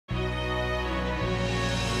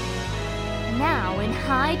Now in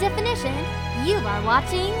high definition, you are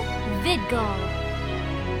watching VidGoal.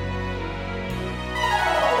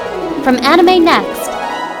 From Anime Next.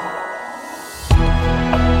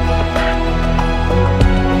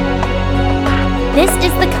 This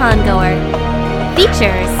is The Congoer.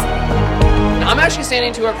 Features. I'm actually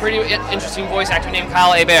standing to a pretty interesting voice actor named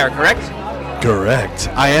Kyle Hebert, correct? Correct.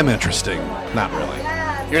 I am interesting. Not really.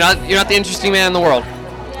 You're not the interesting man in the world.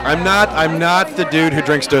 I'm not the dude who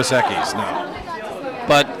drinks Dos Equis, no.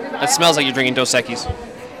 But it smells like you're drinking Dos Equis.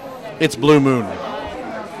 It's Blue Moon.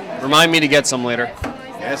 Remind me to get some later.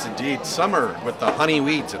 Yes, indeed. Summer with the honey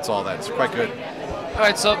wheat. It's all that. It's quite good. All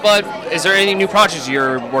right, so, but is there any new projects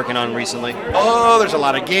you're working on recently? Oh, there's a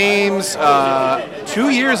lot of games. 2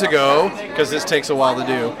 years ago, because this takes a while to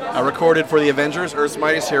do, I recorded for the Avengers, Earth's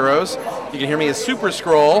Mightiest Heroes. You can hear me as Super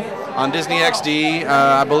Skrull on Disney XD,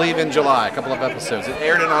 I believe in July, a couple of episodes. It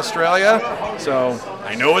aired in Australia, so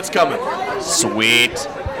I know it's coming. Sweet.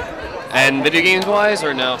 And video games wise,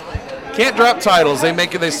 or no? Can't drop titles.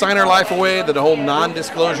 They sign our life away. The whole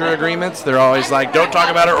non-disclosure agreements. They're always like, don't talk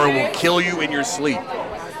about it or we'll kill you in your sleep.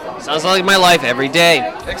 Sounds like my life every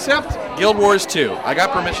day. Except Guild Wars 2. I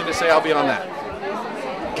got permission to say I'll be on that.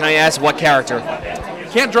 Can I ask what character?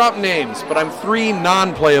 Can't drop names, but I'm 3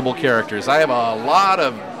 non-playable characters. I have a lot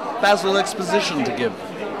of facile exposition to give.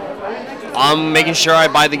 I'm making sure I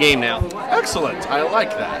buy the game now. Excellent. I like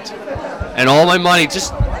that. And all my money,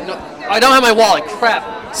 I don't have my wallet.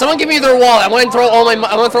 Crap. Someone give me their wallet. I want to throw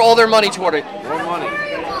all their money toward it. More money.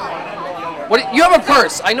 What? You have a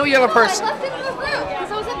purse. I know you have a purse. I left it in the room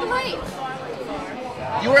because I was at the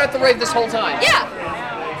rave. You were at the rave this whole time. Yeah.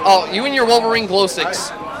 Oh, you and your Wolverine glow sticks.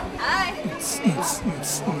 Hi.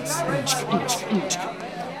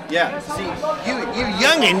 Yeah, see, you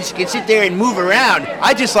youngins can sit there and move around.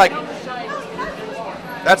 I just like...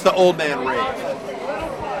 That's the old man rave.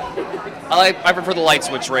 I prefer the light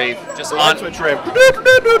switch rave. Just Light on. switch rave.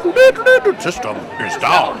 System is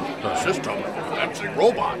down. The system. Dancing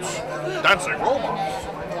robots. Dancing robots.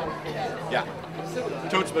 Yeah.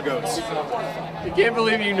 Totes my goats. I can't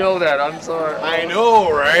believe you know that. I'm sorry. I know,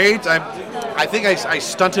 right? I think I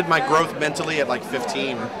stunted my growth mentally at like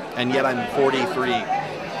 15, and yet I'm 43.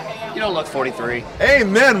 You don't look 43.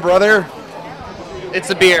 Amen, brother. It's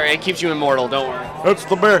the beer. It keeps you immortal. Don't worry. That's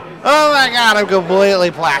the bear. Oh my God, I'm completely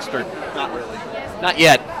plastered. Not really. Not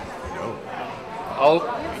yet. No. Oh,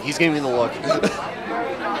 he's giving me the look.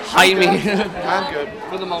 Hide me. I'm good.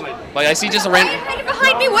 For the moment. But I see just a random... Hiding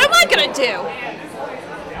behind me. What am I gonna do?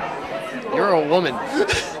 You're a woman.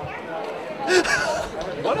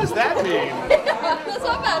 What does that mean? That's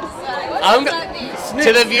what I'm about to say. What I'm does that mean?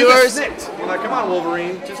 To the viewers... You're like, come on,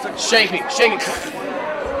 Wolverine. Just a... Shake me. Shake me.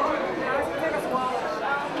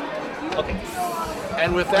 Okay.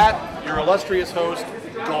 And with that, your illustrious host,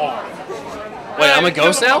 gone. Wait, I'm a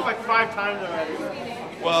ghost now? Like 5 times already.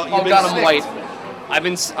 Well, Oh God, I'm white. I've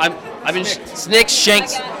been snicked,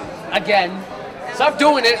 shanked again. Stop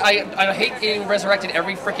doing it. I hate getting resurrected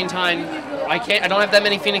every freaking time. I don't have that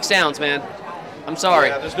many Phoenix Downs, man. I'm sorry.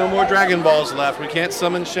 Yeah, there's no more Dragon Balls left. We can't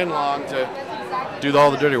summon Shenlong to do all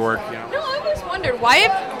the dirty work. You know? No, I always wondered why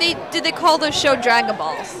did they call the show Dragon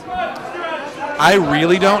Balls? I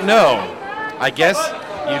really don't know. I guess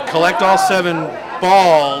you collect all 7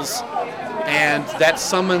 balls, and that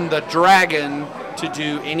summoned the dragon to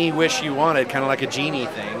do any wish you wanted, kind of like a genie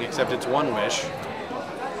thing, except it's 1 wish.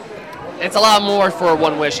 It's a lot more for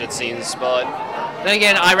 1 wish, it seems. But then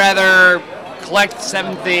again, I rather collect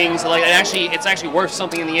 7 things. Like it's actually worth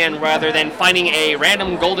something in the end, rather than finding a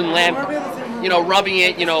random golden lamp, rubbing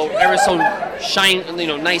it, ever so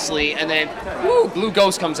nicely, and then woo, blue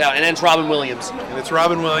ghost comes out, and then it's Robin Williams. And it's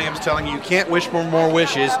Robin Williams telling you can't wish for more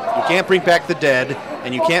wishes, you can't bring back the dead,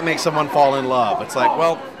 and you can't make someone fall in love. It's like,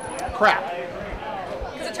 well, crap.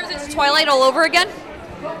 Because it turns into Twilight all over again?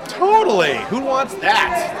 Totally. Who wants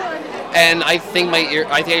that? And I think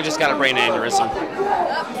I just got a brain aneurysm.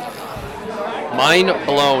 Mind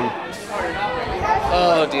blown.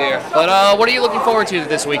 Oh dear. But what are you looking forward to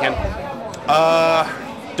this weekend?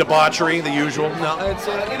 Debauchery, the usual. No, it's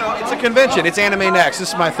it's a convention. It's Anime Next. This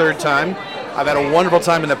is my 3rd time. I've had a wonderful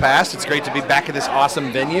time in the past. It's great to be back at this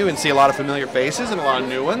awesome venue and see a lot of familiar faces and a lot of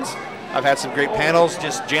new ones. I've had some great panels,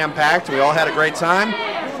 just jam-packed. We all had a great time.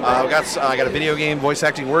 I got a video game voice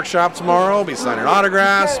acting workshop tomorrow. I'll be signing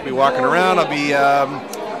autographs, be walking around. I'll be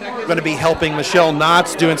going to be helping Michelle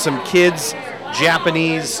Knotts doing some kids'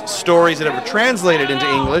 Japanese stories that are translated into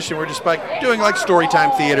English, and we're just doing like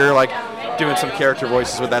storytime theater, like doing some character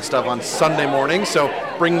voices with that stuff on Sunday morning. So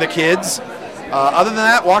bring the kids. Other than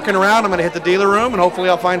that, walking around, I'm going to hit the dealer room, and hopefully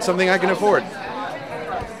I'll find something I can afford.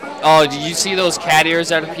 Oh, did you see those cat ears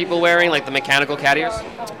that people wearing, like the mechanical cat ears?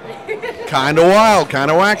 Kind of wild,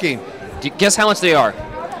 kind of wacky. Guess how much they are?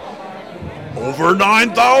 Over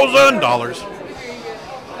 $9,000.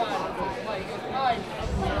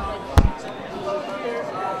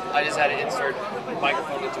 I just had to insert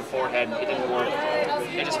microphone into forehead. It didn't work.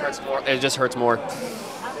 It just hurts more. It just hurts more.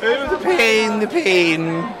 The pain, the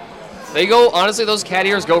pain. They go. Honestly, those cat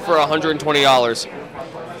ears go for $120.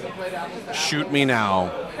 Shoot me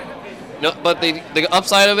now. No, but the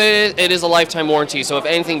upside of it is a lifetime warranty. So if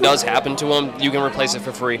anything does happen to them, you can replace it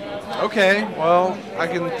for free. Okay, well, I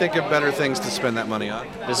can think of better things to spend that money on.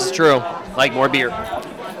 This is true. Like more beer.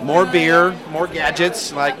 More beer, more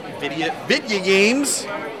gadgets, like video games,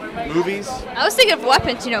 movies. I was thinking of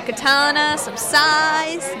weapons, katana, some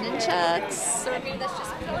sais, nunchucks. Or maybe that's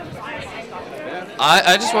just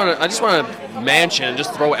I just want a mansion and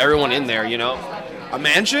just throw everyone in there. A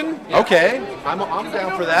mansion? Okay, I'm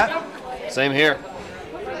down for that. Same here.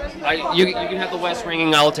 You can have the west wing,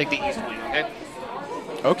 and I'll take the east wing. Okay.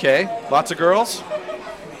 Okay, lots of girls.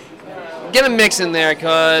 Get a mix in there,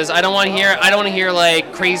 cause I don't want to hear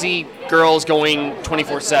like crazy girls going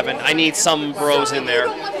 24/7. I need some bros in there.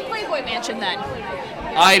 You don't want the Playboy Mansion then.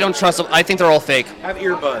 I don't trust them. I think they're all fake. Have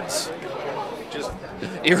earbuds. Just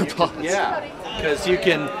Earbuds. yeah, because you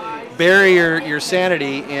can bury your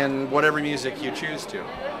sanity in whatever music you choose to,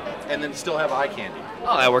 and then still have eye candy.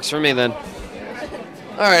 Oh, that works for me then.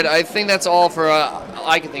 All right, I think that's all for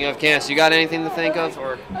I can think of. Candace, you got anything to think of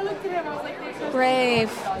or?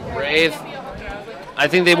 Rave. Rave. I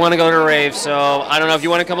think they want to go to rave, so I don't know if you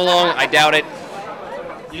want to come along. I doubt it.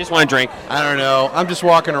 You just want to drink. I don't know. I'm just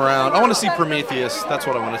walking around. I want to see Prometheus. That's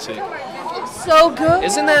what I want to see. So good.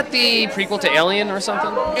 Isn't that the prequel to Alien or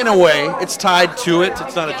something? In a way, it's tied to it.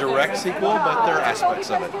 It's not a direct sequel, but there are aspects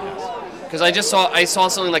of it. Because I saw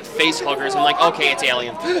something like face huggers. I'm like, okay, it's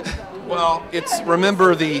Alien. Well,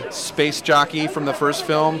 remember the space jockey from the first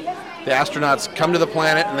film? The astronauts come to the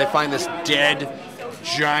planet and they find this dead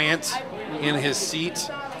giant in his seat.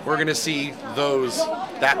 We're going to see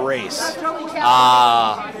that race.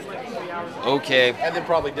 Okay. And then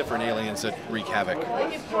probably different aliens that wreak havoc.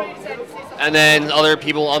 And then other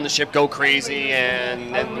people on the ship go crazy,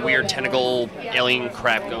 and then weird tentacle alien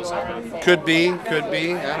crap goes on. Could be.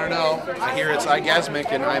 I don't know. I hear it's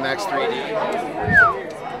orgasmic in IMAX 3D.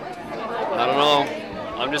 I don't know.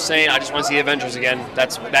 I'm just saying, I just want to see Avengers again.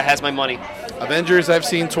 That has my money. Avengers I've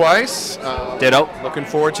seen twice. Ditto. Looking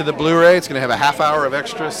forward to the Blu-ray. It's going to have a half hour of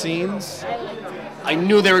extra scenes. I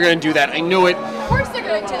knew they were going to do that. I knew it. Of course they're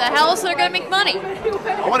going to do that. How else are they going to make money?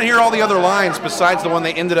 I want to hear all the other lines besides the one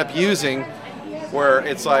they ended up using, where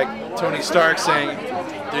it's like Tony Stark saying,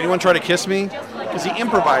 "Did anyone try to kiss me?" Because he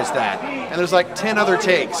improvised that. And there's like 10 other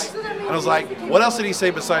takes. And I was like, what else did he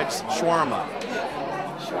say besides shawarma?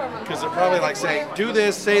 Because they're probably like saying, do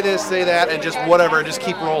this, say that, and just whatever, just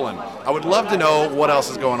keep rolling. I would love to know what else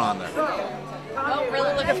is going on there. Oh,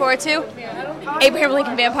 really looking forward to Abraham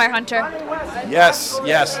Lincoln Vampire Hunter. Yes.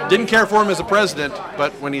 Didn't care for him as a president,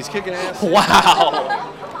 but when he's kicking ass. Wow.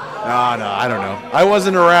 No, I don't know. I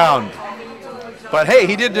wasn't around. But hey,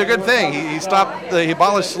 he did a good thing. He he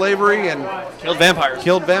abolished slavery and Killed vampires.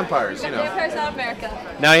 Vampires out of America.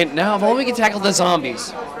 Now if only we can tackle the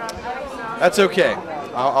zombies. That's okay.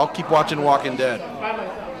 I'll keep watching Walking Dead.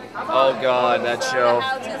 Oh God, that show.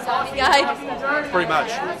 How to Zombie Guide. Pretty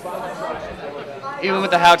much. Even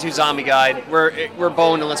with the how-to zombie guide, we're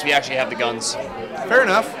boned unless we actually have the guns. Fair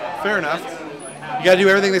enough. You gotta do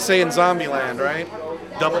everything they say in Zombieland, right?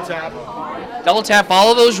 Double tap. Double tap,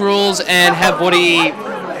 follow those rules, and have Woody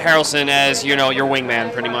Harrelson as your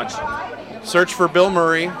wingman, pretty much. Search for Bill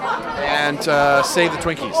Murray and save the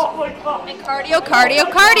Twinkies. And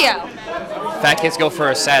cardio. Fat kids go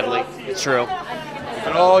first, sadly. It's true. We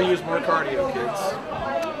can all use more cardio, kids.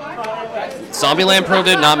 Zombieland proved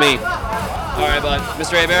it, not me. All right, bud.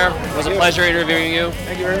 Mr. Hebert, it was a pleasure interviewing you.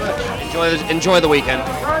 Thank you very much. Enjoy the weekend.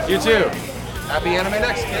 You too. Happy Anime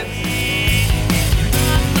Next, kids.